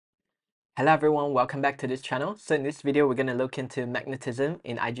Hello everyone, welcome back to this channel. So in this video, we're going to look into magnetism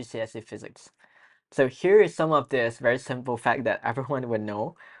in IGCSE physics. So here is some of this very simple fact that everyone would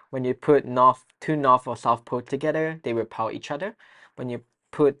know. When you put two north or south poles together, they repel each other. When you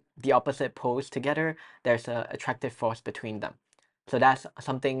put the opposite poles together, there's an attractive force between them. So that's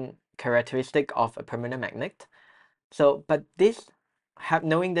something characteristic of a permanent magnet. So, but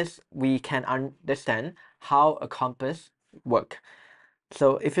knowing this, we can understand how a compass works.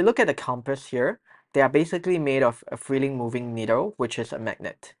 So if you look at the compass here, they are basically made of a freely moving needle, which is a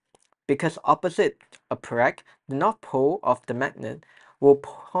magnet. Because opposite a peg, the north pole of the magnet will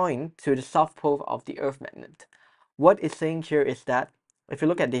point to the south pole of the earth magnet. What it's saying here is that if you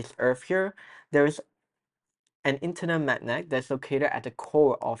look at this earth here, there is an internal magnet that's located at the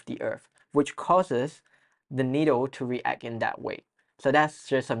core of the earth, which causes the needle to react in that way. So that's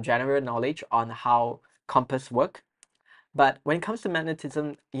just some general knowledge on how compass work. But when it comes to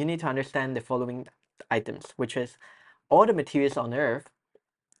magnetism, you need to understand the following items, which is all the materials on Earth,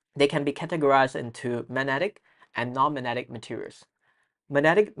 they can be categorized into magnetic and non-magnetic materials.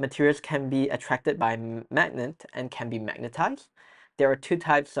 Magnetic materials can be attracted by magnet and can be magnetized. There are two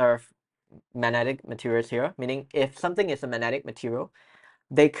types of magnetic materials here, meaning if something is a magnetic material,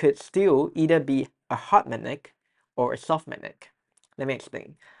 they could still either be a hard magnet or a soft magnet. Let me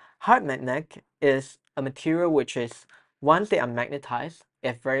explain. Hard magnet is a material which is, once they are magnetized,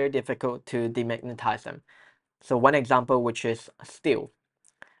 it's very difficult to demagnetize them. So one example, which is steel,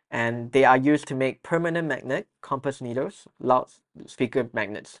 and they are used to make permanent magnet, compass needles, loudspeaker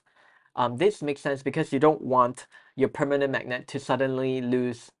magnets. This makes sense because you don't want your permanent magnet to suddenly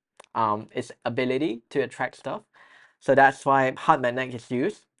lose its ability to attract stuff. So that's why hard magnet is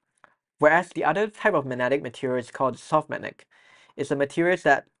used. Whereas the other type of magnetic material is called soft magnet. It's a material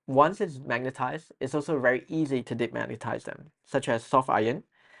that once it's magnetized, it's also very easy to demagnetize them, such as soft iron.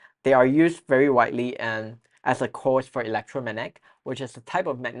 They are used very widely and as a cause for electromagnet, which is a type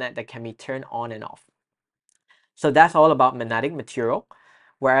of magnet that can be turned on and off. So that's all about magnetic material.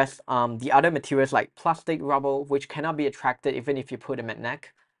 Whereas the other materials like plastic, rubber, which cannot be attracted even if you put a magnet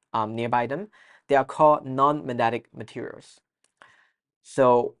nearby them, they are called non-magnetic materials.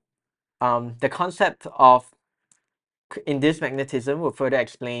 So the concept of in this magnetism will further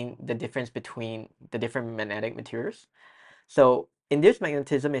explain the difference between the different magnetic materials. So in this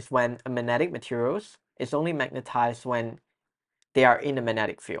magnetism is when a magnetic materials is only magnetized when they are in a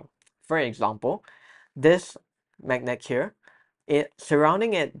magnetic field. For example, this magnet here,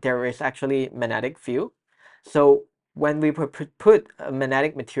 surrounding it there is actually magnetic field. So when we put a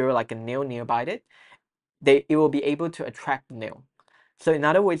magnetic material like a nail nearby it, it will be able to attract the nail. So in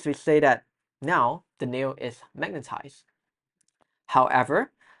other words, we say that now the nail is magnetized.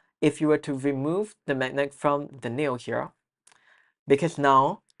 However, if you were to remove the magnet from the nail here, because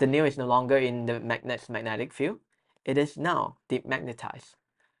now the nail is no longer in the magnet's magnetic field, it is now demagnetized.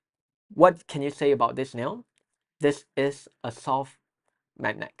 What can you say about this nail? This is a soft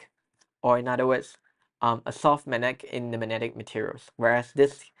magnet, or in other words, a soft magnet in the magnetic materials. Whereas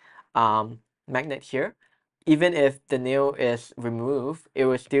this magnet here, even if the nail is removed, it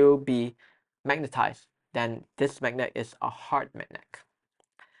will still be magnetized. Then this magnet is a hard magnet.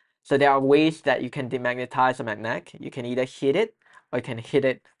 So there are ways that you can demagnetize a magnet. You can either hit it or you can hit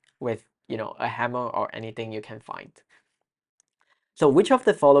it with, a hammer or anything you can find. So which of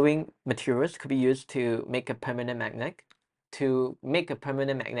the following materials could be used to make a permanent magnet? To make a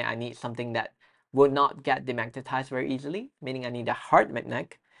permanent magnet, I need something that will not get demagnetized very easily, meaning I need a hard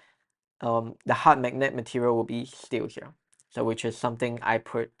magnet. The hard magnet material will be steel here. So which is something I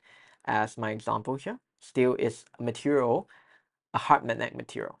put as my example here. Steel is a material, a hard magnet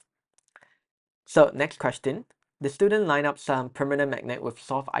material. So next question. The student line up some permanent magnet with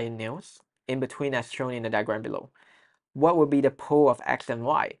soft iron nails in between as shown in the diagram below. What will be the pole of X and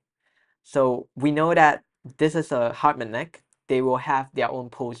Y? So we know that this is a hard magnet. They will have their own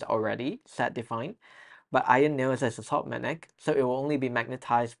poles already set defined. But iron nails is a soft magnet, so it will only be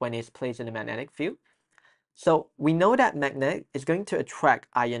magnetized when it's placed in the magnetic field. So we know that magnet is going to attract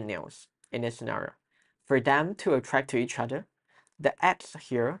iron nails in this scenario. For them to attract to each other, the X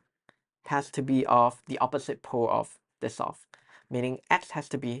here has to be of the opposite pole of the south, meaning X has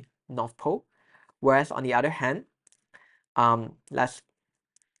to be north pole. Whereas on the other hand, let's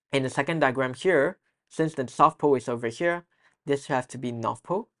in the second diagram here, since the south pole is over here, this has to be north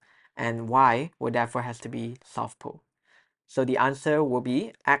pole, and Y will therefore has to be south pole. So the answer will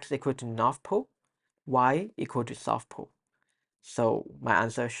be X equal to north pole, Y equal to south pole. So my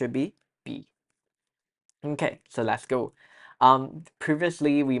answer should be B. Okay, so let's go.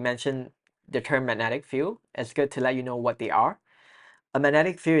 Previously we mentioned the term magnetic field. It's good to let you know what they are. A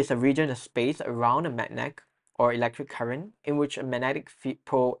magnetic field is a region of space around a magnet or electric current in which a magnetic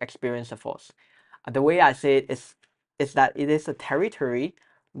pole experiences a force. The way I say it is that it is a territory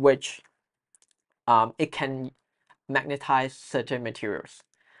which it can magnetize certain materials.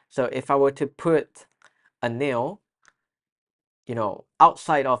 So if I were to put a nail,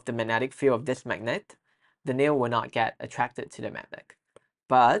 outside of the magnetic field of this magnet, the nail will not get attracted to the magnet.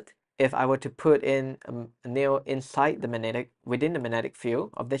 But if I were to put in a nail inside within the magnetic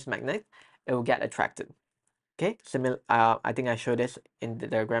field of this magnet, it will get attracted. Okay, I think I showed this in the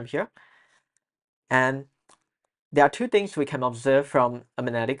diagram here. And there are two things we can observe from a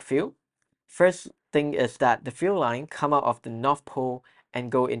magnetic field. First thing is that the field line come out of the North Pole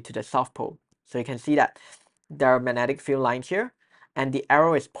and go into the South Pole. So you can see that there are magnetic field lines here, and the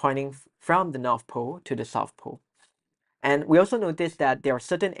arrow is pointing from the North Pole to the South Pole. And we also notice that there are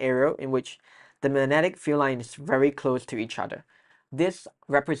certain areas in which the magnetic field line is very close to each other. This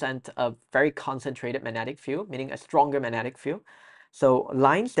represents a very concentrated magnetic field, meaning a stronger magnetic field. So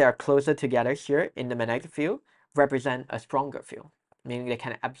lines that are closer together here in the magnetic field represent a stronger field, meaning they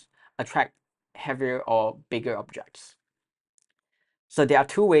can attract heavier or bigger objects. So there are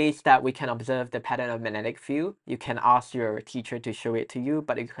two ways that we can observe the pattern of magnetic field. You can ask your teacher to show it to you,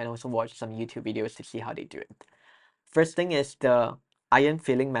 but you can also watch some YouTube videos to see how they do it. First thing is the iron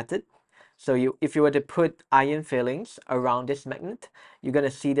filling method. So if you were to put iron fillings around this magnet, you're going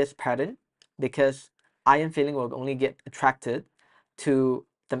to see this pattern because iron filling will only get attracted to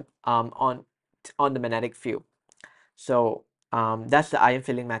the on the magnetic field. So that's the iron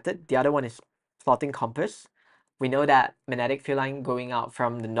filling method. The other one is plotting compass. We know that magnetic field line going out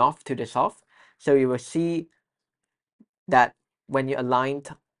from the north to the south. So you will see that when you align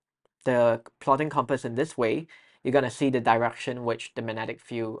the plotting compass in this way, you're going to see the direction which the magnetic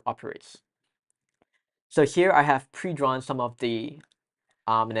field operates. So here I have pre-drawn some of the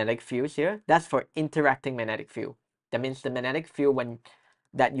magnetic fields here. That's for interacting magnetic field. That means the magnetic field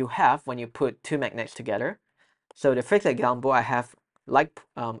that you have when you put two magnets together. So the first example, I have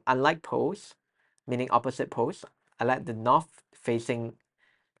unlike poles, meaning opposite poles. I let the north facing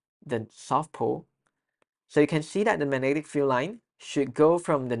the south pole. So you can see that the magnetic field line should go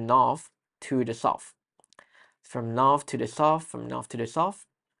from the north to the south. From north to the south, from north to the south,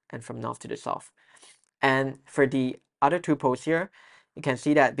 and from north to the south. And for the other two poles here, you can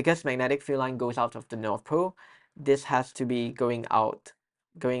see that because magnetic field line goes out of the North Pole, this has to be going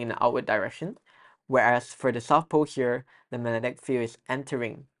in the outward direction. Whereas for the South Pole here, the magnetic field is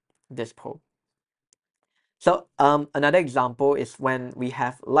entering this pole. So another example is when we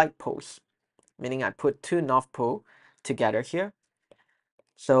have like poles, meaning I put two North Pole together here.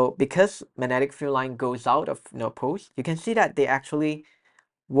 So because magnetic field line goes out of North Poles, you can see that they actually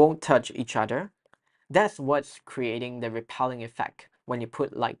won't touch each other. That's what's creating the repelling effect when you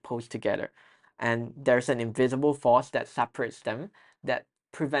put like poles together. And there's an invisible force that separates them, that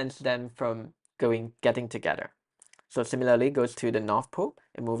prevents them from getting together. So similarly, goes to the North Pole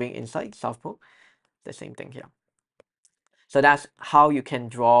and moving inside South Pole, the same thing here. So that's how you can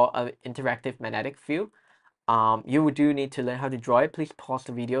draw an interactive magnetic field. You do need to learn how to draw it. Please pause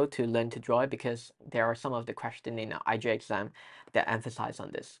the video to learn to draw it because there are some of the questions in the IG exam that emphasize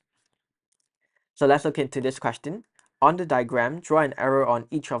on this. So let's look into this question. On the diagram, draw an arrow on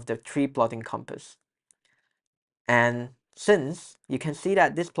each of the three plotting compass. And since you can see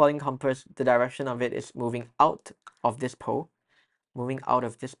that this plotting compass, the direction of it is moving out of this pole,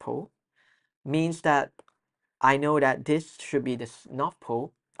 means that I know that this should be the north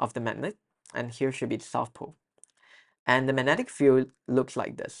pole of the magnet, and here should be the south pole. And the magnetic field looks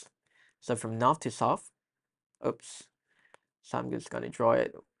like this. So from north to south, so I'm just going to draw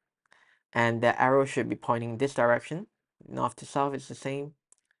it. And the arrow should be pointing this direction. North to south is the same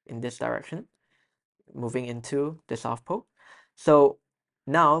in this direction, moving into the South Pole. So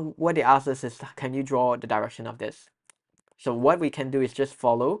now what they ask us is, can you draw the direction of this? So what we can do is just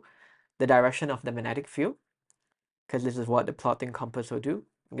follow the direction of the magnetic field, because this is what the plotting compass will do.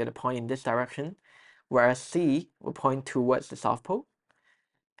 I'm going to point in this direction, whereas C will point towards the South Pole,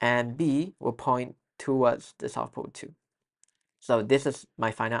 and B will point towards the South Pole too. So this is my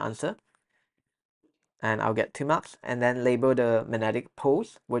final answer. And I'll get 2 marks, and then label the magnetic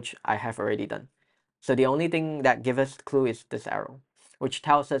poles, which I have already done. So the only thing that gives us clue is this arrow, which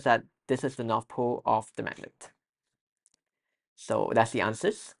tells us that this is the north pole of the magnet. So that's the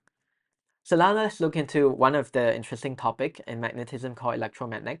answers. So now let's look into one of the interesting topic in magnetism called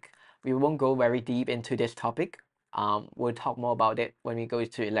electromagnet. We won't go very deep into this topic. We'll talk more about it when we go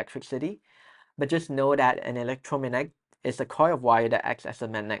to electricity. But just know that an electromagnet is a coil of wire that acts as a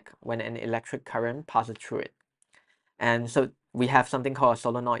magnet when an electric current passes through it. And so we have something called a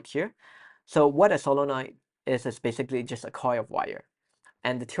solenoid here. So what a solenoid is basically just a coil of wire.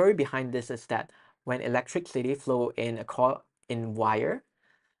 And the theory behind this is that when electricity flow in a coil in wire,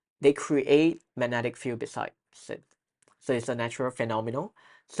 they create magnetic field besides it. So it's a natural phenomenon.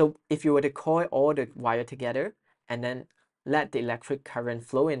 So if you were to coil all the wire together and then let the electric current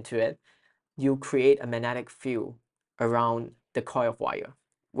flow into it, you create a magnetic field around the coil of wire,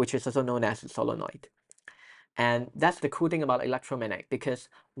 which is also known as a solenoid. And that's the cool thing about electromagnet, because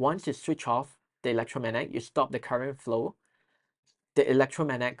once you switch off the electromagnet, you stop the current flow, the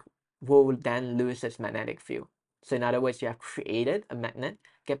electromagnet will then lose its magnetic field. So in other words, you have created a magnet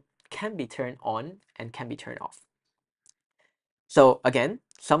that can be turned on and can be turned off. So again,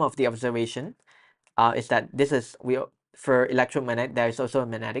 some of the observation is that for electromagnet, there is also a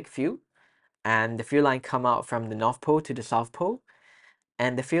magnetic field, and the field line come out from the North Pole to the South Pole,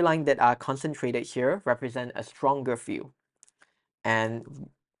 and the field line that are concentrated here represent a stronger field, and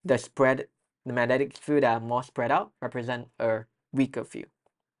the magnetic field that are more spread out represent a weaker field.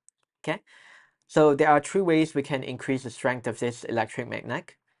 Okay, so there are three ways we can increase the strength of this electric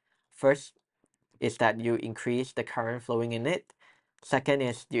magnet. First is that you increase the current flowing in it. Second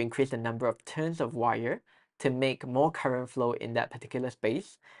is you increase the number of turns of wire to make more current flow in that particular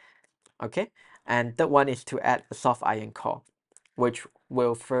space. Okay, and third one is to add a soft iron core, which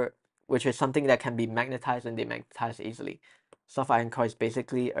is something that can be magnetized and demagnetized easily. Soft iron core is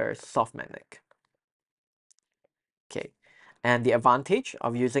basically a soft magnet. Okay, and the advantage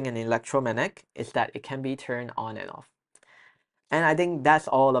of using an electromagnet is that it can be turned on and off. And I think that's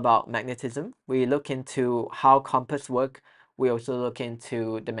all about magnetism. We look into how compass work. We also look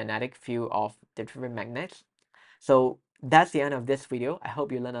into the magnetic field of the different magnets. So that's the end of this video. I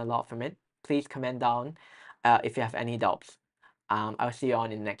hope you learned a lot from it. Please comment down if you have any doubts. I'll see you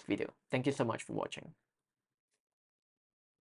on in the next video. Thank you so much for watching.